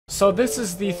So this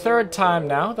is the third time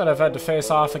now that I've had to face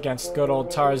off against good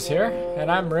old Tars here, and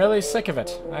I'm really sick of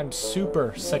it. I'm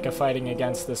super sick of fighting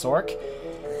against this orc.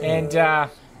 And,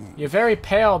 you're very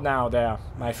pale now there,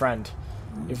 my friend.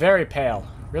 You're very pale.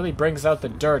 Really brings out the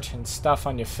dirt and stuff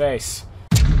on your face.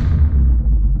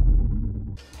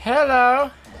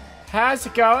 Hello. How's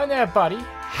it going there, buddy?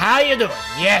 How you doing?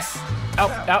 Yes.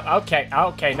 Oh,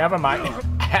 okay, never mind.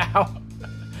 Ow.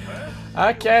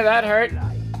 Okay, that hurt.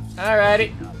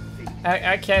 Alrighty.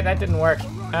 Okay, that didn't work.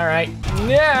 Alright.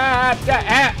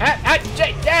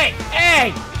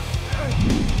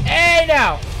 Hey,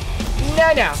 no!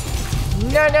 No.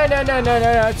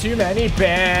 Too many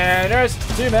banners.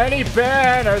 Too many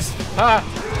banners. The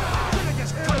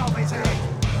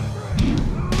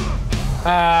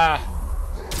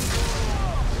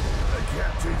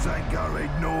captains ain't gonna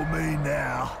ignore me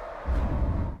now.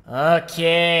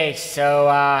 Okay, so,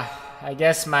 I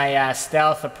guess my,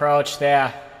 stealth approach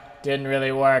there didn't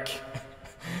really work.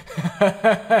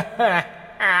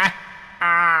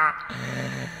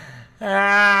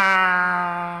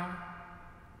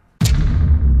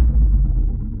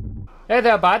 Hey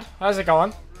there, bud. How's it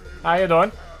going? How you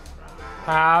doing?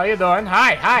 How you doing?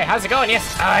 Hi, how's it going?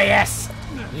 Yes. Oh,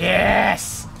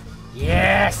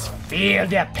 yes. Feel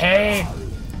the pain.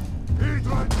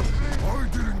 I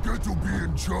didn't get to be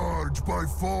in charge by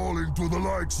falling to the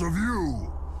likes of you.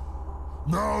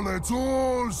 Now let's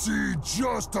all see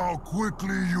just how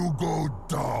quickly you go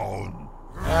down.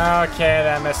 Okay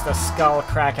then, Mr. Skull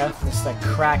Cracker. Mr.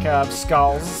 Cracker of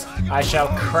Skulls. I shall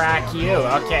crack you.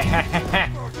 Okay.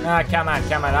 Oh, come on.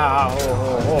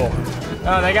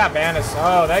 Oh, they got banners.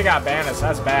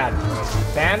 That's bad.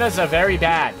 Banners are very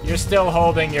bad. You're still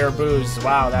holding your booze.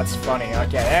 Wow, that's funny.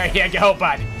 Okay, there you go,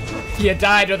 bud. You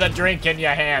died with a drink in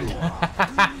your hand.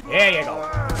 There you go.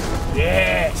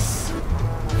 Yes.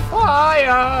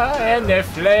 Fire and the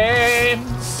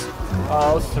flames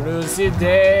all through the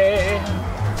day.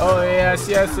 Oh, yes.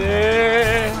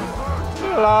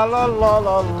 La la.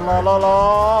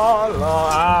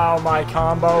 Oh, my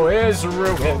combo is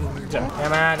ruined.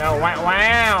 Come on. Oh,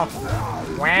 wow.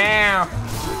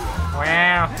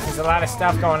 There's a lot of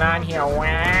stuff going on here.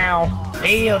 Wow.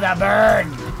 Feel the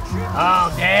burn all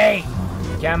day.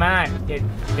 Come on.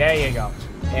 There you go.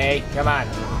 Hey, come on.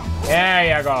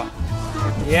 There you go.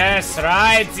 Yes,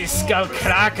 right, the skull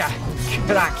cracker.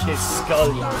 Crack his skull.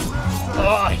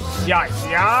 Oh, yeah.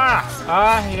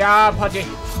 Oh, yeah, buddy.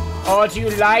 Oh, do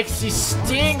you like the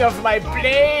sting of my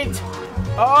blade?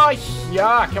 Oh,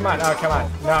 yeah. Come on. Oh, come on.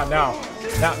 No.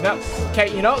 Okay,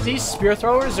 you know, these spear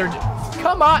throwers are...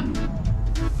 Come on.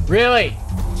 Really?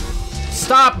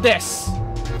 Stop this.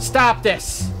 Stop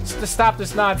this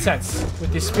nonsense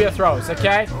with these spear throws,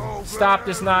 okay? Stop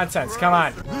this nonsense. Come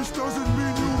on. This doesn't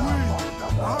mean you win.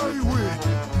 I win.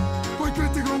 By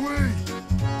getting away.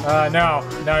 No,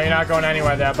 you're not going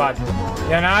anywhere there, bud.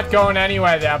 You're not going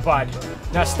anywhere there, bud.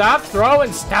 Now stop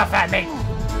throwing stuff at me.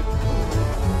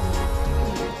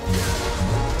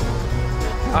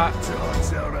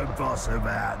 Tell the boss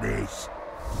about this.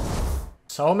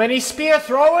 So many spear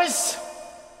throwers.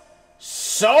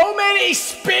 So many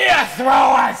spear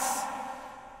throwers.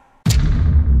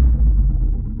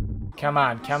 Come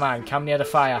on. Come near the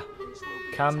fire.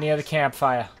 Come near the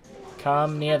campfire.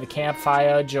 Come near the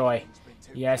campfire of joy.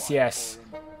 Yes.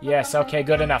 Okay,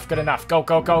 good enough. Go,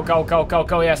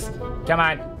 yes. Come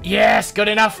on. Yes, good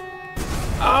enough.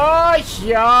 Oh,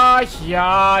 yeah.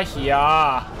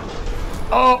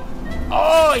 Oh,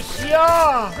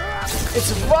 yeah.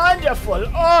 It's wonderful.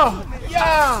 Oh,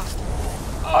 yeah.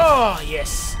 Oh,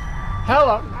 yes.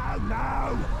 Hello.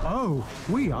 Oh,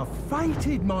 we are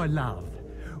fated, my love.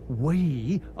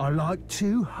 We are like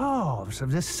two halves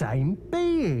of the same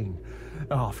being.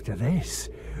 After this,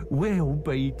 we'll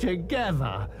be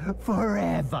together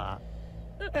forever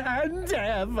and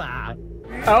ever.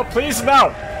 Oh, please,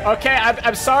 no. Okay,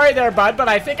 I'm sorry there, bud, but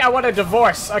I think I want a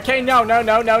divorce. Okay, no. No,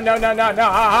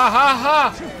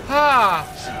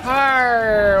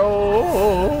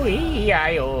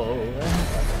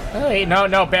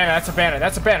 banner, that's a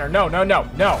banner.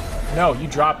 No, you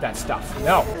drop that stuff.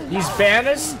 No, these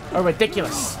banners are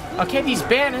ridiculous. Okay, these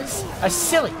banners are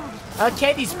silly.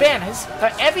 Okay, these banners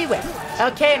are everywhere.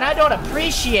 Okay, and I don't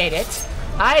appreciate it.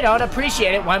 I don't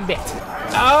appreciate it one bit.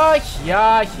 Oh,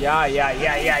 yeah,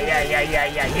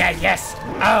 yes.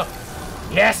 Oh,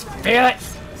 yes, feel it.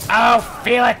 Oh,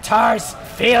 feel it, Tars.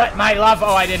 Feel it, my love.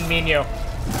 Oh, I didn't mean you.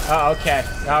 Oh, okay.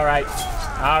 All right.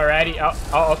 Alrighty.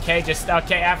 Oh, okay. Okay.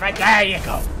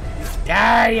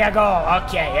 There you go.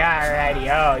 Okay. Alrighty.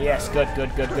 Oh, yes. Good.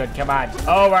 Come on.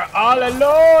 Oh, we're all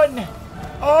alone.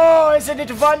 Oh, isn't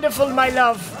it wonderful, my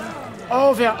love?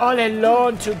 Oh, we're all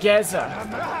alone together.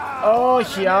 Oh,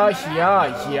 yeah.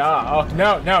 Oh,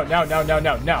 no. No.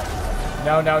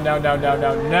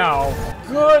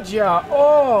 Good, yeah.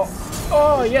 Oh,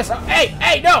 yes.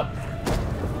 Hey, no.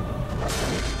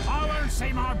 I won't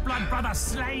see my blood brother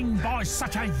slain by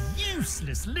such a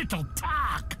useless little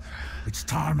tark. It's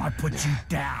time I put you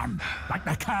down, like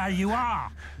the car you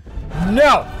are.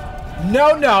 No.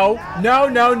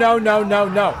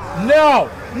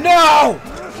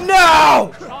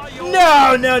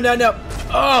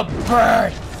 Oh,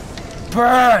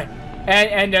 burn.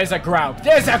 And there's a Graug.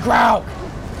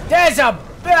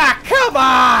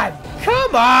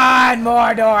 Come on,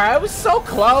 Mordor. I was so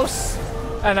close.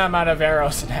 And I'm out of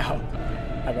arrows now.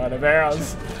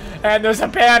 And there's a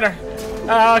banner.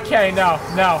 Okay, no,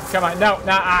 come on, no,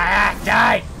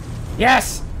 die.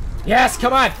 Yes,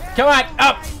 come on,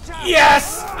 up.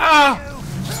 Yes,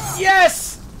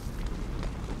 yes.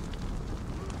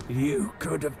 You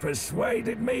could have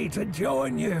persuaded me to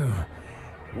join you.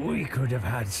 We could have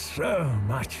had so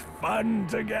much fun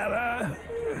together.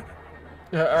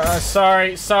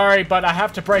 Sorry, but I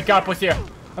have to break up with you.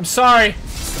 I'm sorry.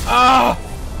 Oh,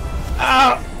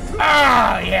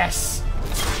 yes.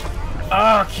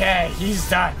 Okay, he's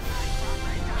done.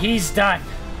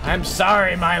 I'm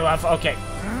sorry, my love. Okay.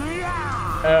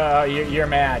 You're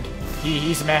mad.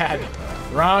 He's mad.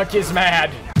 Ronk is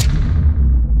mad.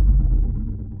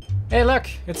 Hey, look,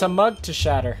 it's a mug to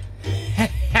shatter.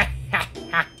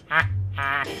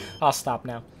 I'll stop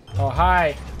now. Oh,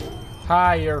 hi.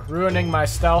 Hi, you're ruining my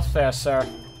stealth there, sir.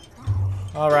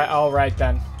 All right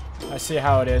then. I see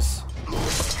how it is.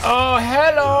 Oh,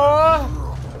 hello.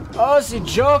 Oh, the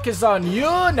joke is on you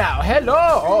now.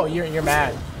 Hello. Oh, you're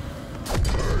mad. I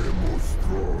am more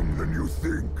strong than you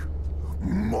think.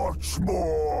 Much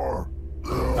more.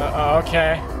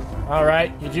 Okay. All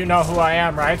right. You do know who I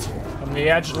am, right? I'm the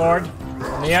Edgelord.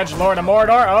 I'm the Edgelord of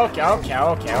Mordor.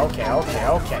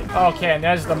 Okay, and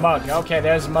there's the mug. Okay,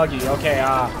 there's Muggy. Okay,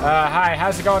 hi.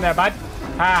 How's it going there, bud?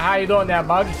 How you doing there,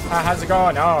 Mug? How's it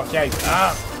going? Oh, okay.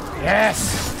 Oh,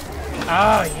 yes.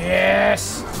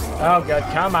 Oh, good.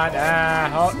 Come on.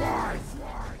 I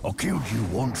killed you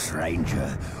once,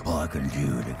 stranger. I can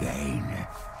do it again.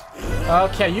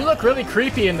 Okay, you look really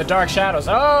creepy in the dark shadows.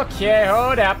 Okay,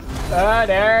 hold up.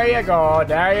 There you go.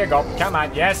 Come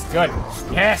on. Yes, good.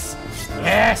 Yes.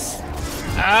 Yes.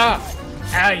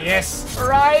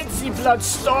 Right, the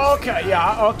Bloodstalker.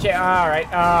 Yeah, okay. All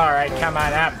right. Come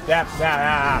on up.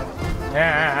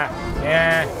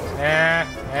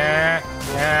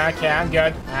 Okay, I'm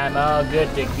good. I'm all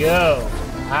good to go.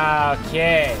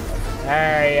 Okay.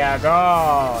 There you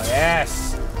go.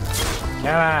 Yes.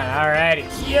 Come on, alrighty.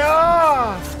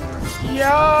 Yeah.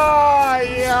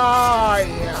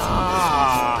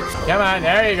 Come on,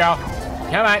 there you go.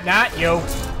 Come on, not you.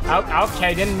 Oh,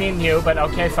 okay, didn't mean you, but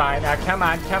okay, fine. Come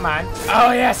on.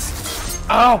 Oh, yes.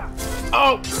 Oh,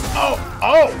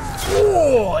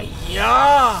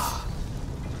 yeah.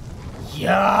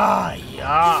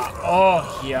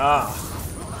 Oh, yeah.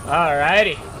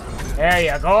 Alrighty. There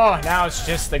you go. Now it's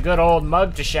just the good old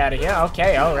mug to shatter. Yeah,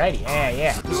 okay, alrighty.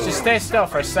 Yeah. Just stay still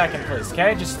for a second, please,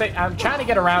 okay? Just stay. I'm trying to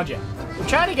get around you.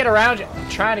 Okay,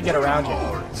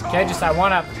 just I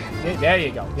wanna. There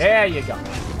you go.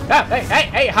 Oh,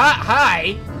 hey,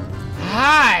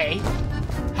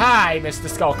 hi, Mr.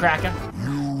 Skullcracker.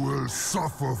 You will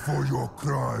suffer for your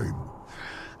crime.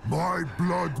 My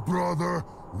blood brother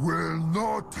will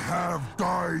not have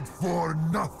died for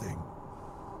nothing.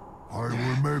 I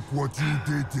will make what you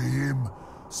did to him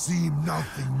seem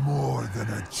nothing more than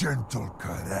a gentle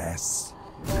caress.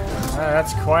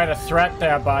 That's quite a threat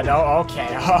there, bud. Oh,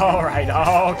 okay. All right.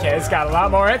 Okay, it's got a lot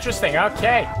more interesting.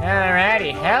 Okay.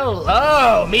 Alrighty.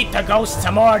 Hello. Meet the ghosts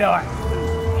of Mordor.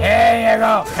 Here you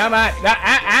go. Come on.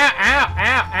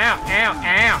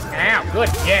 Ow. Good.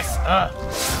 Yes.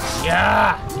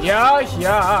 Yeah.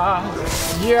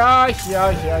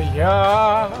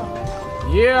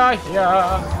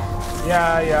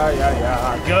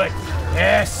 Good.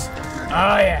 Yes.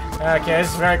 Oh, yeah. Okay,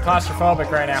 this is very claustrophobic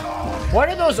right now. What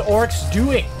are those orcs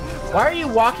doing? Why are you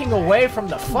walking away from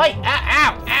the fight?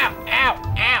 Ow.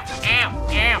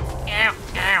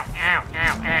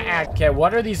 Okay,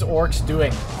 what are these orcs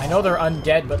doing? I know they're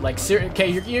undead, but like, okay,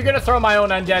 you're gonna throw my own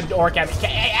undead orc at me.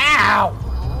 Okay, ow!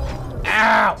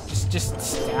 Just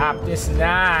stop this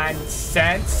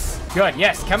nonsense. Good,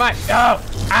 yes, come on. Oh,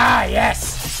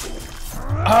 yes.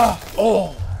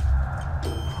 Oh.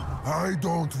 I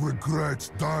don't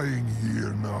regret dying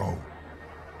here now.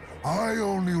 I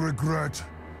only regret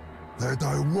that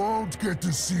I won't get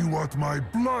to see what my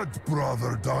blood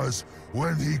brother does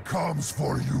when he comes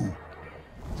for you.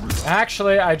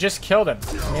 Actually, I just killed him.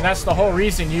 I mean, that's the whole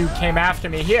reason you came after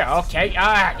me here. Okay,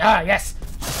 yes.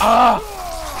 Oh,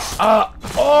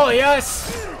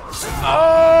 yes.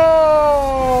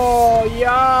 Oh,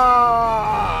 yeah.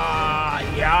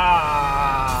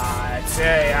 That's it,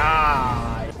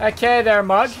 yeah. Okay there,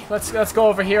 Mug. Let's go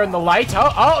over here in the light.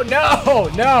 Oh,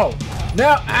 no.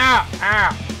 Ow.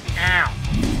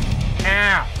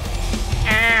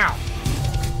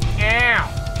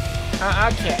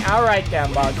 Okay, alright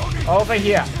then, Mug. Over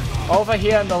here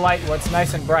in the light where it's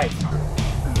nice and bright.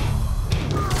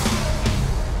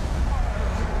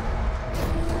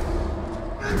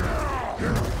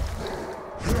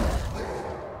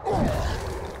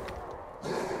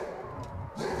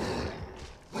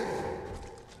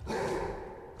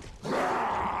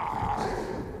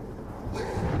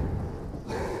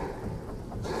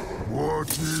 What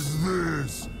is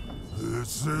this?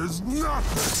 This is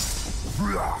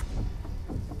nothing. Blah.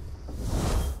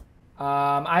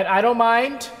 I don't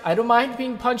mind. I don't mind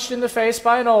being punched in the face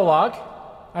by an Olog.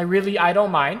 I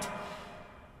don't mind.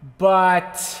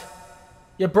 But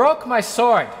you broke my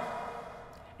sword.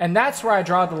 And that's where I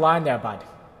draw the line there, bud.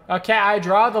 Okay, I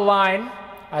draw the line.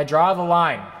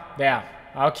 There.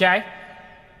 Okay?